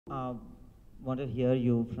Uh, want to hear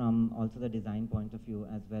you from also the design point of view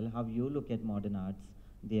as well, how you look at modern arts,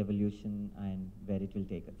 the evolution, and where it will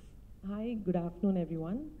take us. Hi, good afternoon,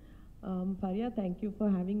 everyone. Faria, thank you for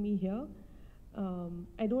having me here.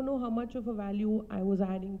 I don't know how much of a value I was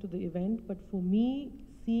adding to the event, but for me,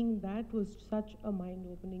 seeing that was such a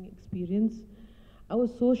mind-opening experience. I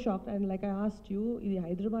was so shocked, and like I asked you, ఇది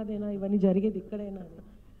హైదరాబాదేనా ఇవన్నీ జరిగేది ఇక్కడేనా అని.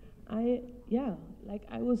 Yeah, like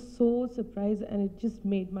I was so surprised, and it just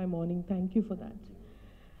made my morning. Thank you for that.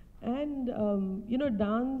 And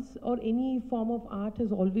dance or any form of art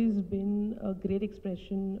has always been a great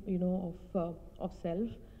expression, of self,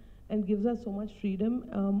 and gives us so much freedom.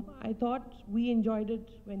 I thought we enjoyed it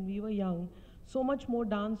when we were young. So much more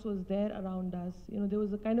dance was there around us. There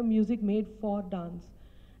was a kind of music made for dance,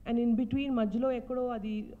 and in between Majlo Ekado,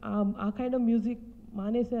 adi a kind of music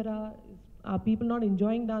manesera. Are people not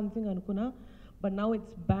enjoying dancing anukuna? But now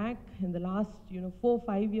it's back. In the last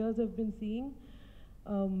 4-5 years, I've been seeing.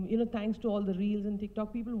 Thanks to all the reels and TikTok,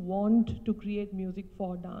 people want to create music for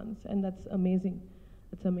dance, and that's amazing.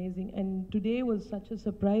 It's amazing. And today was such a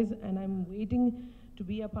surprise, and I'm waiting to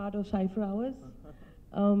be a part of Cypher Hours.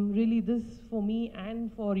 Really, this for me and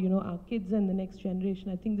for our kids and the next generation.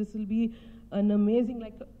 I think this will be an amazing,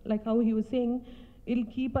 like how he was saying,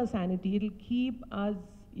 it'll keep our sanity. It'll keep us,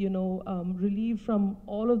 relieved from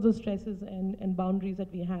all of the stresses and boundaries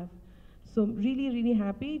that we have. So really, really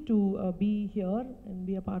happy to be here and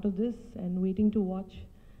be a part of this, and waiting to watch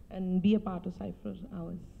and be a part of Cypher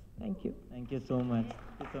Hours. Thank you. Thank you so much.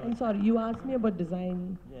 Thank you so And much. sorry, you asked me about design.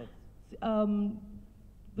 Yes.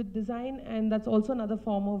 With design, and that's also another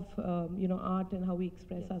form of art and how we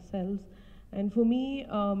express Yes. ourselves. And for me,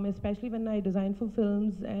 especially when I design for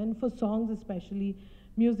films and for songs especially,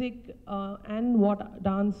 music and what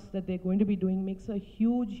dance that they're going to be doing makes a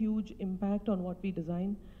huge, huge impact on what we design.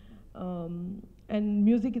 And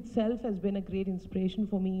music itself has been a great inspiration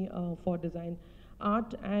for me for design.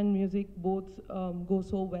 Art and music both go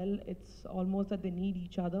so well. It's almost that they need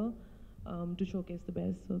each other to showcase the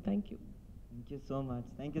best. So thank you. Thank you so much.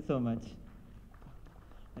 Thank you so much.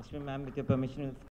 Lakshmi ma'am, with your permission, we'll